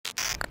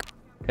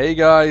Hey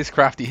guys,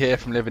 Crafty here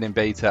from Living in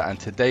Beta, and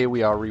today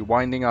we are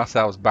rewinding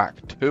ourselves back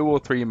 2 or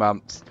 3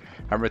 months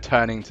and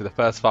returning to the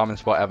first farming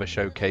spot ever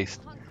showcased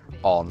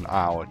on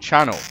our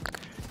channel.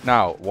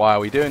 Now, why are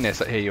we doing this,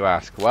 here you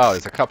ask? Well,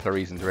 there's a couple of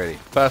reasons really.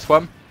 First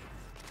one,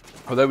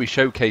 although we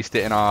showcased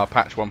it in our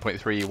patch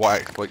 1.3 What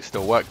Exploits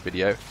Still Work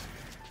video,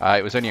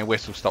 it was only a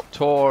whistle-stop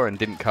tour and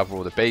didn't cover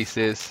all the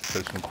bases,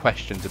 so some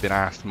questions have been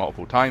asked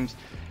multiple times.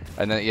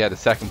 And then, yeah, the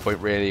second point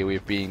really,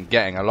 we've been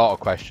getting a lot of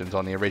questions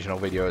on the original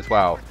video as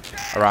well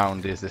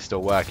around, is this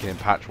still working in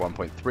patch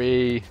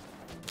 1.3?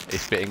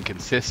 It's a bit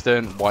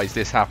inconsistent. Why is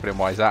this happening?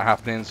 Why is that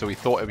happening? So we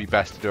thought it would be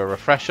best to do a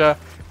refresher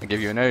and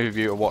give you an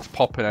overview of what's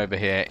popping over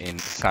here in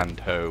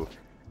Santo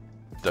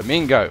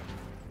Domingo.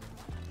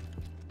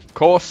 Of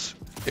course,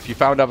 if you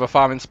found other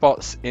farming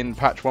spots in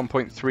patch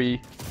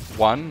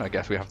 1.31, I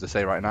guess we have to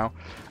say right now,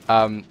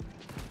 then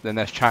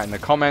let's chat in the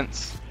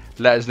comments.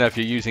 Let us know if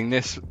you're using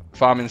this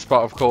farming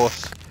spot, of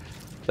course.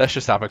 Let's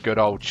just have a good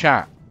old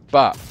chat.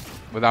 But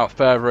without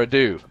further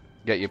ado,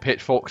 get your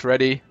pitchforks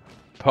ready,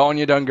 put on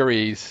your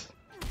dungarees.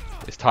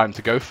 It's time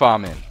to go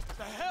farming.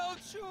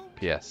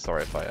 P.S.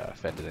 Sorry if I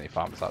offended any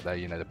farmers out there.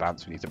 You know the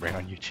bands we need to bring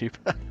on YouTube.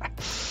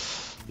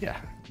 Yeah,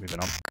 moving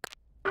on.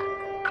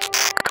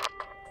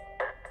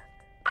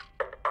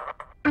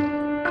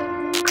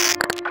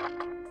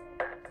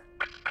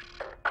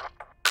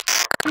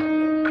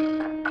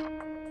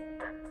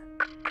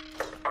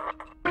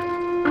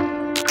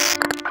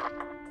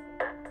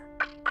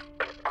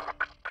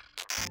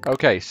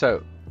 Okay,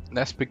 so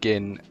let's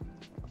begin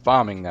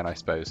farming then, I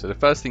suppose. So the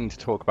first thing to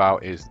talk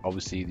about is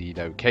obviously the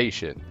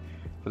location.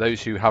 For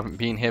those who haven't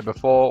been here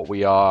before,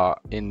 we are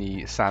in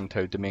the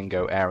Santo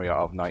Domingo area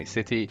of Night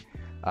City,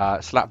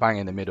 slap bang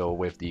in the middle,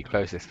 with the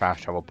closest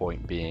fast travel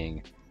point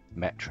being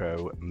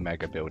Metro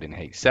Mega Building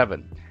H7.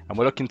 And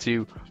we're looking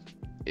to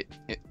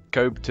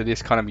go to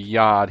this kind of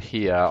yard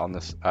here on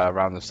this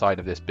around the side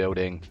of this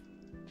building,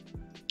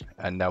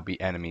 and there'll be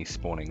enemies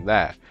spawning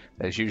there.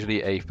 There's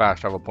usually a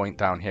fast travel point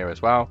down here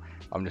as well.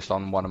 I'm just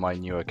on one of my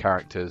newer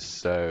characters,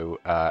 so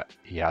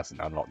he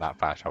hasn't unlocked that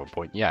fast travel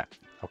point yet.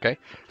 Okay,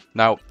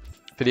 now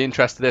for the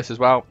interest of this as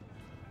well,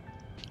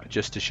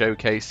 just to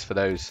showcase for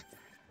those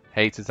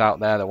haters out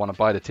there that want to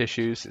buy the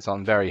tissues, it's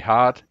on very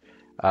hard,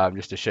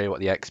 just to show you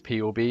what the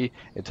XP will be.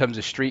 In terms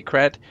of street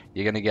cred,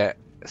 you're going to get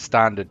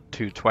standard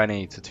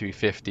 220 to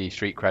 250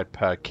 street cred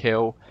per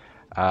kill.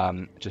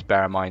 Just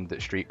bear in mind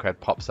that street cred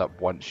pops up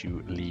once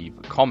you leave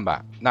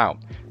combat. Now,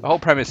 the whole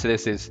premise of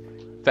this is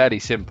fairly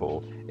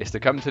simple. It's to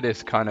come to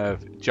this kind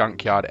of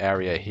junkyard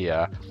area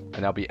here, and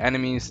there'll be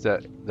enemies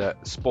that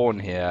spawn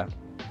here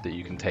that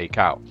you can take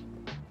out.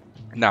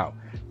 Now,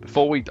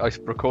 before I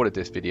recorded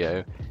this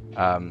video,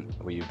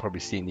 where you've probably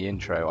seen the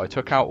intro, I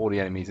took out all the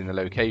enemies in the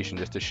location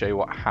just to show you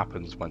what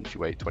happens once you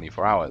wait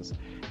 24 hours.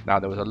 Now,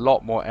 there was a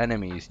lot more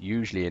enemies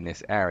usually in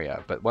this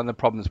area, but one of the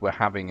problems we're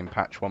having in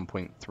patch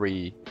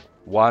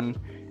 1.31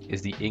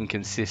 is the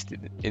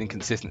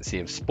inconsistency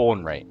of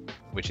spawn rate,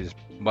 which is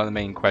one of the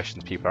main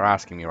questions people are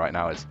asking me right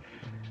now. Is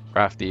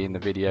Crafty, in the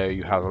video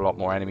you have a lot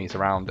more enemies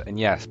around, and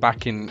yes,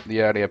 back in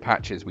the earlier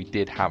patches we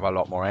did have a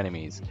lot more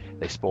enemies.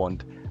 They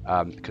spawned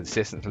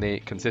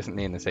consistently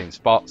in the same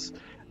spots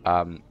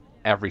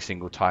every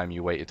single time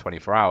you waited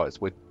 24 hours.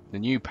 With the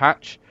new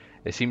patch,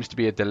 there seems to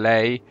be a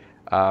delay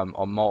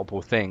on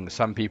multiple things.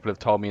 Some people have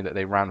told me that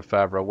they ran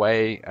further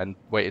away and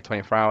waited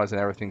 24 hours and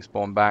everything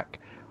spawned back.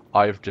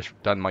 I've just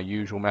done my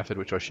usual method,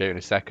 which I'll show you in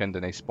a second,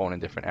 and they spawn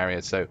in different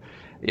areas. So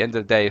at the end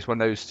of the day, it's going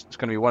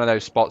to be one of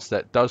those spots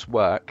that does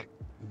work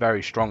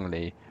very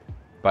strongly,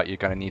 but you're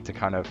going to need to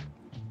kind of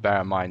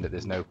bear in mind that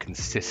there's no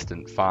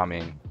consistent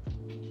farming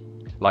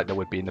like there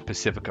would be in the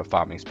Pacifica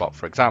farming spot,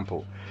 for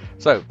example.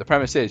 So the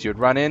premise is you'd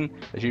run in,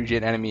 there's usually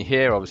an enemy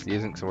here, obviously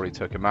isn't because I already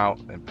took him out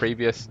in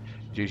previous.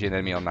 There's usually an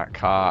enemy on that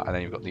car, and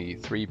then you've got the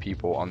 3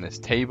 people on this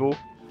table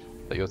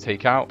that you'll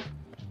take out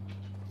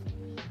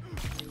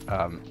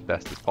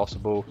best as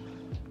possible.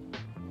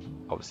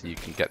 Obviously you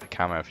can get the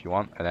camo if you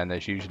want, and then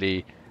there's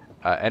usually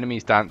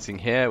enemies dancing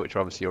here, which are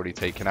obviously already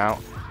taken out.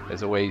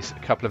 There's always a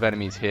couple of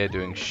enemies here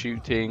doing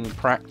shooting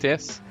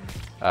practice.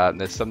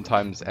 There's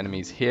sometimes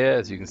enemies here,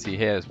 as you can see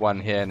here. There's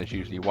one here, and there's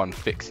usually one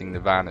fixing the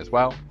van as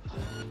well.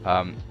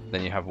 Then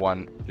you have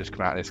one just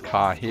coming out of this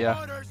car here,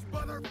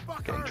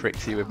 getting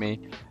tricksy with me.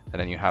 And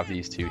then you have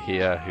these 2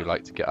 here who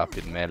like to get up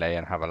in melee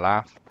and have a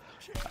laugh.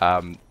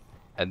 And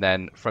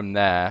then from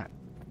there,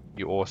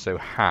 you also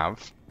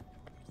have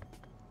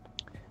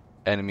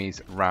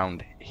enemies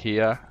around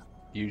here,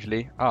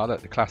 usually. Oh,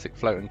 look, the classic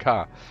floating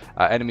car.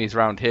 Enemies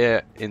around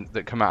here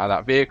that come out of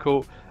that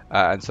vehicle,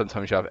 and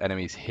sometimes you have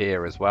enemies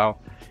here as well.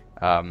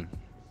 And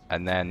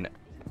then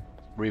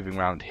moving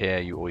around here,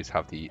 you always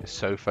have the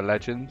sofa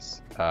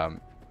legends.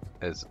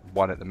 There's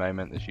one at the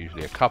moment, there's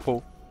usually a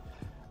couple.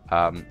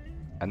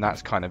 And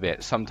that's kind of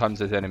it. Sometimes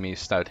there's enemies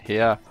stood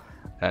here,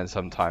 and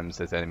sometimes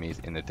there's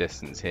enemies in the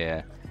distance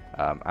here.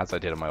 As I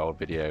did in my old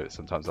video,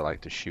 sometimes I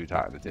like to shoot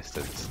out in the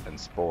distance and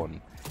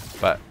spawn.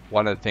 But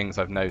one of the things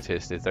I've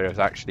noticed is there is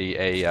actually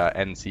a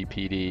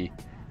NCPD,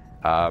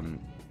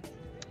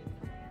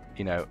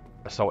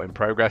 assault in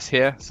progress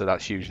here, so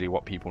that's usually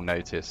what people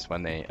notice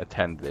when they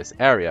attend this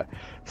area.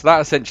 So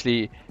that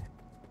essentially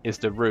is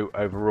the route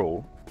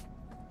overall,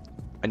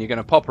 and you're going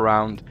to pop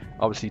around,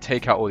 obviously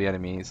take out all the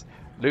enemies,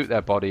 loot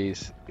their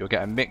bodies. You'll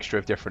get a mixture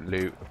of different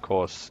loot, of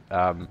course,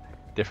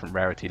 different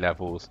rarity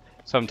levels,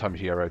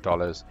 sometimes euro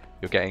dollars.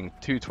 You're getting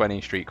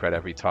 220 street cred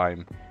every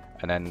time,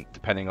 and then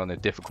depending on the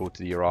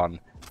difficulty you're on,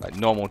 like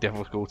normal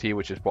difficulty,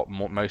 which is what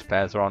most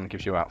players are on,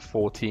 gives you about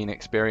 14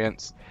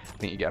 experience. I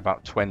think you get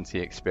about 20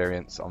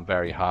 experience on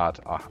very hard.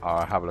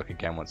 I'll have a look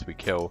again once we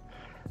kill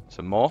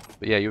some more.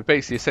 But yeah, you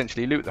basically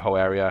essentially loot the whole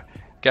area,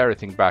 get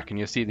everything back, and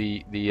you'll see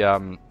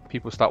the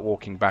people start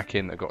walking back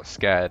in that got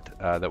scared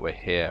that were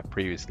here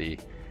previously.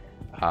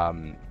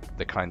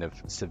 The kind of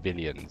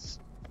civilians,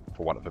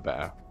 for want of a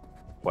better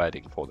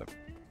wording for them.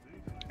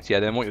 So yeah,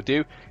 then what you'll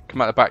do,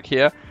 come out the back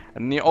here,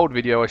 and in the old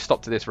video I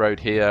stopped at this road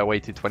here,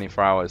 waited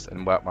 24 hours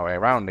and worked my way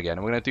around again.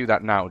 And we're going to do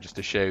that now just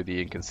to show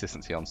the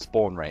inconsistency on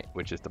spawn rate,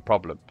 which is the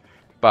problem.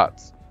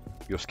 But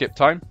your skip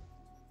time,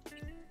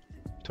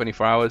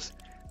 24 hours,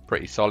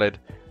 pretty solid.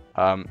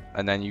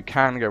 And then you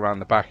can go around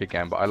the back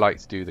again, but I like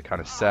to do the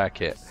kind of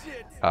circuit,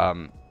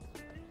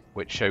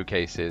 which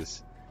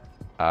showcases,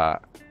 I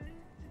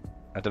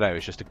don't know,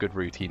 it's just a good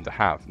routine to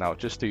have. Now,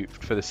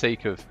 for the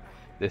sake of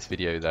this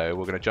video though,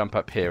 we're going to jump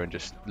up here and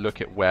just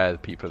look at where the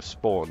people have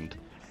spawned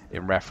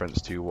in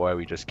reference to where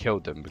we just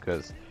killed them,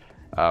 because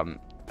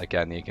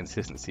again, the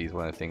inconsistency is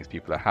one of the things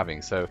people are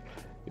having. So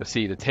you'll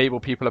see the table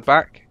people are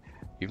back.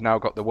 You've now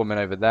got the woman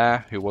over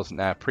there who wasn't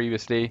there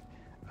previously.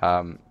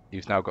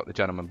 You've now got the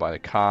gentleman by the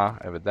car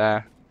over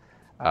there.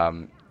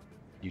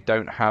 You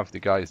don't have the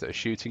guys that are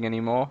shooting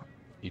anymore.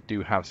 You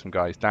do have some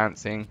guys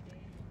dancing.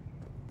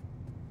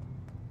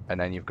 And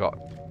then you've got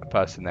a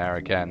person there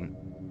again.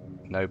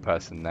 No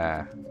person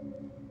there.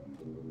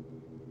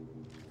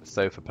 The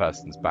sofa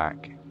person's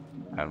back.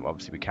 And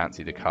obviously we can't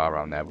see the car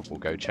around there, but we'll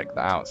go check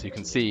that out. So you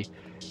can see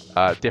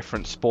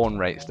different spawn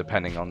rates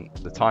depending on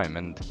the time.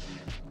 And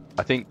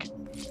I think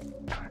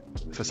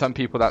for some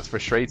people that's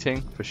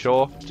frustrating, for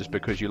sure, just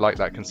because you like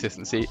that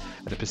consistency.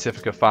 And the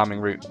Pacifica farming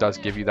route does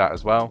give you that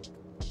as well.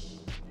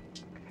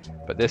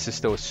 But this is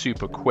still a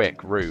super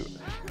quick route,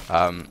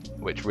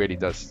 which really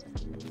does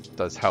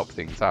help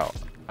things out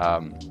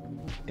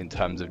in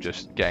terms of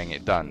just getting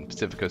it done.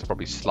 Pacifica is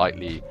probably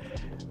slightly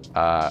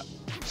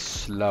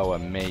slower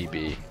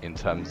maybe in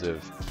terms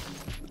of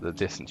the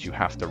distance you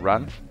have to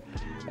run.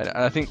 And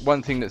I think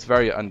one thing that's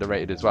very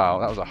underrated as well,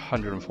 that was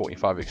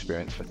 145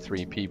 experience for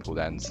 3 people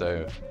then,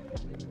 so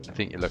I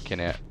think you're looking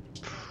at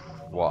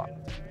what,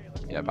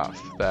 yeah, about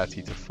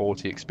 30 to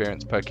 40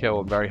 experience per kill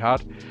on very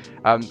hard.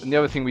 And the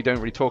other thing we don't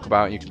really talk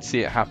about, you can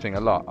see it happening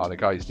a lot, are the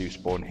guys do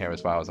spawn here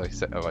as well, as I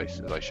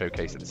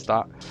showcased at the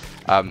start.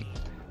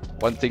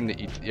 One thing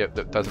that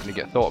that doesn't really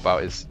get thought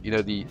about is, you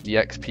know, the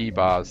XP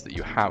bars that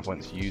you have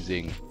once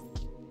using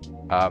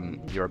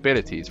your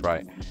abilities,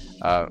 right?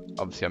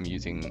 Obviously I'm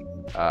using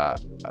a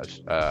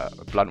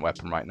blunt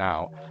weapon right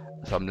now,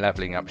 so I'm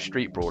leveling up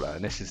Street Brawler,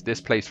 and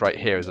this place right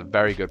here is a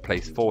very good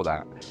place for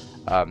that.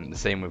 The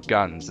same with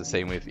guns, the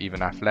same with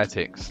even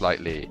athletics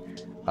slightly.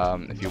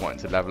 If you want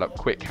to level up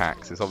quick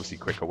hacks, there's obviously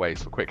quicker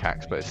ways for quick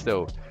hacks, but it's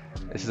still,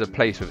 this is a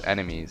place with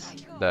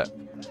enemies that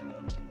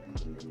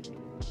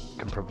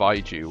can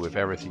provide you with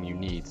everything you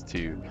need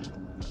to,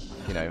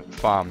 you know,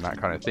 farm that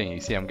kind of thing. You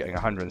see I'm getting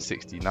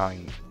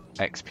 169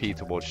 XP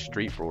towards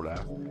Street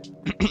Brawler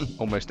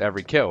almost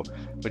every kill,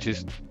 which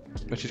is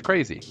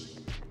crazy.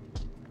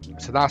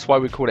 So that's why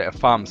we call it a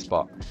farm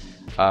spot,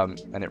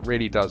 and it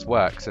really does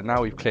work. So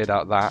now we've cleared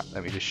out that,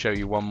 let me just show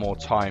you one more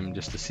time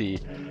just to see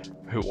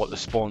what the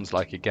spawn's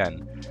like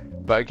again.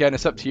 But again,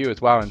 it's up to you as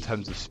well in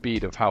terms of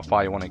speed of how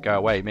far you want to go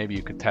away. Maybe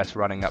you could test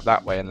running up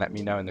that way and let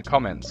me know in the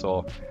comments,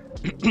 or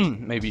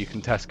maybe you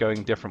can test going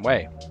a different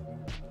way.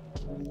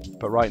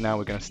 But right now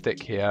we're going to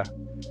stick here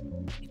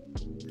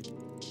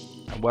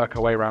and work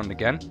our way around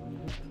again.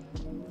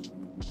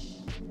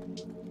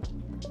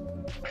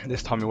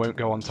 This time we won't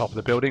go on top of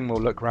the building,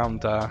 we'll look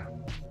around,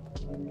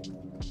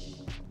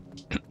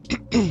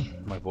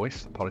 my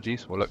voice,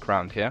 apologies, we'll look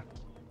around here.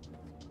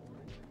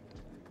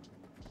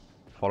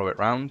 Follow it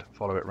round,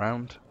 follow it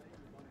round.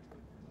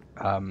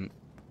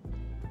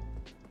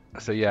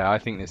 So yeah, I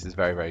think this is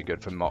very, very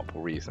good for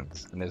multiple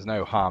reasons, and there's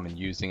no harm in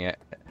using it.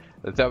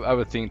 The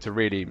other thing to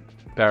really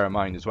bear in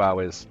mind as well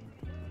is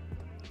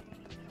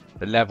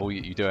the level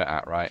you do it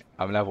at, right?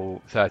 I'm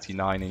level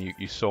 39, and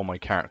you saw my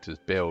character's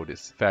build.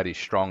 It's fairly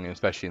strong,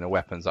 especially in the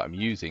weapons that I'm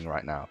using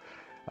right now,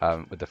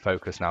 with the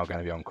focus now going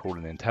to be on cool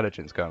and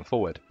intelligence going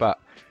forward. But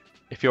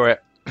if you're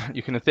at,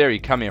 you can in theory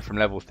come in from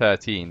level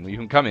 13. You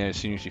can come in as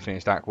soon as you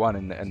finish Act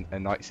 1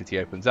 and Night City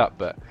opens up,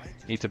 but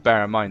you need to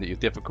bear in mind that your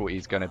difficulty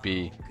is going to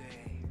be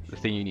the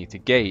thing you need to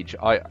gauge.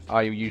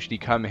 I usually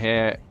come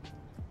here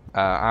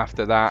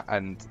after that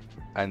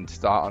and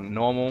start on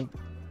normal,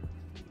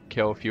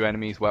 kill a few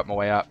enemies, work my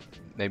way up,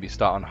 maybe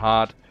start on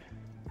hard,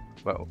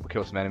 well,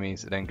 kill some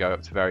enemies, and then go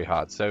up to very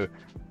hard. So,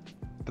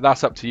 but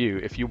that's up to you.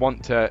 If you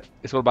want to,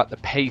 it's all about the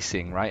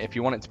pacing, right? If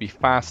you want it to be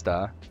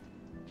faster,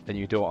 then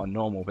you do it on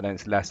normal, but then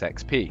it's less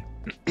XP.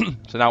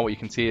 So now what you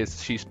can see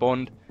is she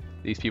spawned,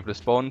 these people have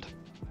spawned,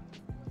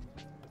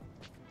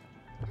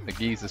 the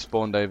geezer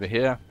spawned over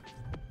here,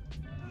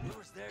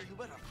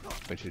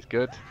 which is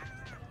good.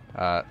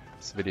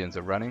 Civilians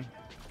are running.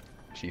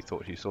 She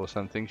thought she saw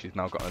something. She's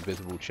now got an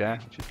invisible chair,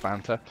 which is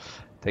Fanta.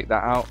 Take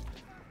that out.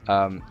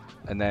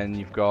 And then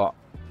you've got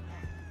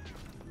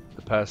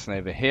the person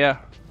over here,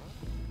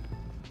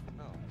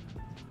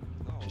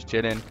 just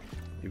chilling.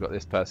 You've got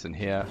this person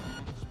here,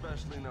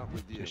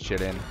 just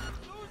chilling.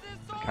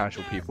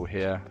 Casual people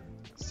here,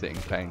 sitting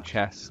playing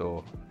chess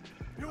or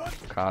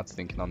cards,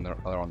 thinking they're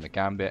on the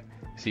gambit.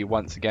 See,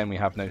 once again, we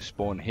have no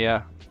spawn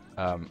here.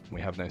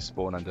 We have no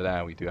spawn under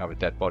there. We do have a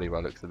dead body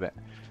by the looks of it.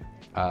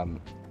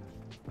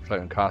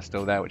 Floating car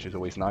still there, which is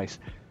always nice.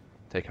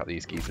 Take out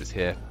these geezers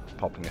here,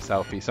 popping a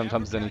selfie.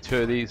 Sometimes there's only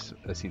 2 of these.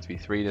 There seems to be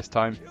 3 this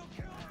time.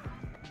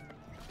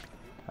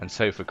 And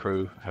sofa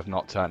crew have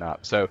not turned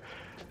up. So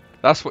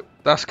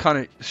that's kind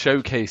of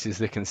showcases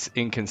the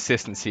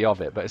inconsistency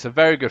of it. But it's a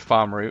very good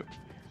farm route.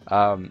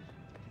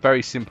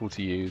 Very simple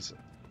to use,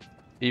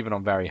 even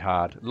on very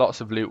hard.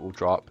 Lots of loot will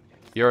drop.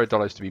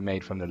 $Dollars to be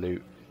made from the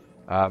loot.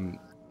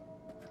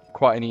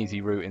 Quite an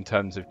easy route in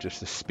terms of just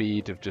the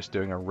speed of just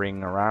doing a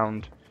ring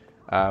around.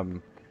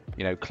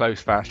 You know, close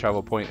fast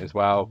travel point as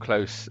well,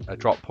 close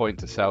drop point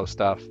to sell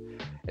stuff.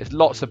 There's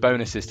lots of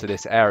bonuses to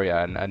this area,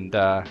 and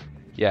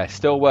yeah,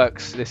 still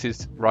works. This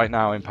is right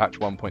now in patch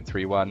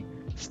 1.31,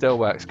 still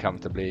works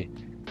comfortably.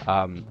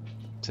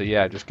 So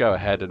yeah, just go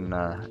ahead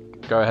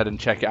and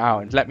check it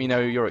out, and let me know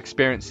your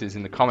experiences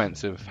in the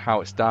comments of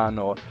how it's done,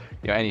 or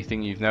you know,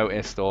 anything you've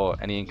noticed, or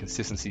any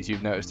inconsistencies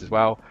you've noticed as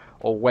well,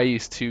 or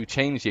ways to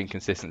change the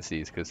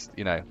inconsistencies, because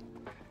you know,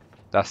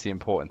 that's the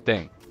important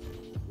thing.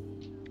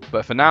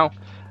 But for now,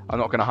 I'm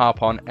not going to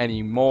harp on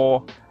any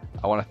more.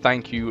 I want to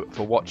thank you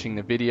for watching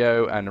the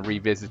video and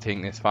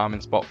revisiting this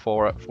farming spot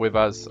with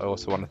us. I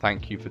also want to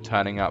thank you for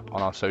turning up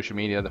on our social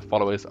media. The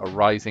followers are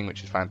rising,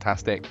 which is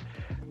fantastic.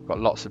 We've got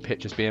lots of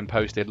pictures being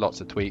posted, lots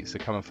of tweets, so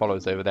come and follow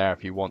us over there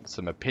if you want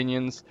some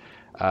opinions.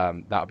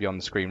 That'll be on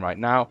the screen right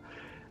now.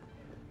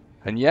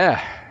 And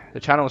yeah, the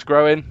channel's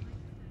growing.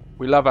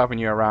 We love having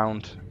you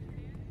around.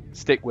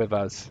 Stick with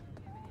us.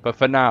 But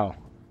for now,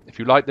 if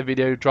you like the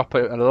video, drop a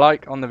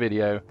like on the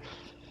video.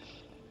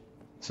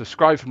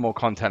 Subscribe for more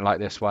content like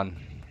this one.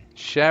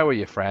 Share with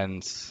your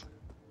friends.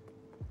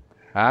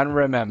 And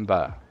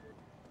remember,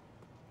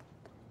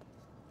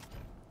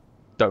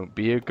 don't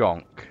be a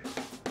gonk.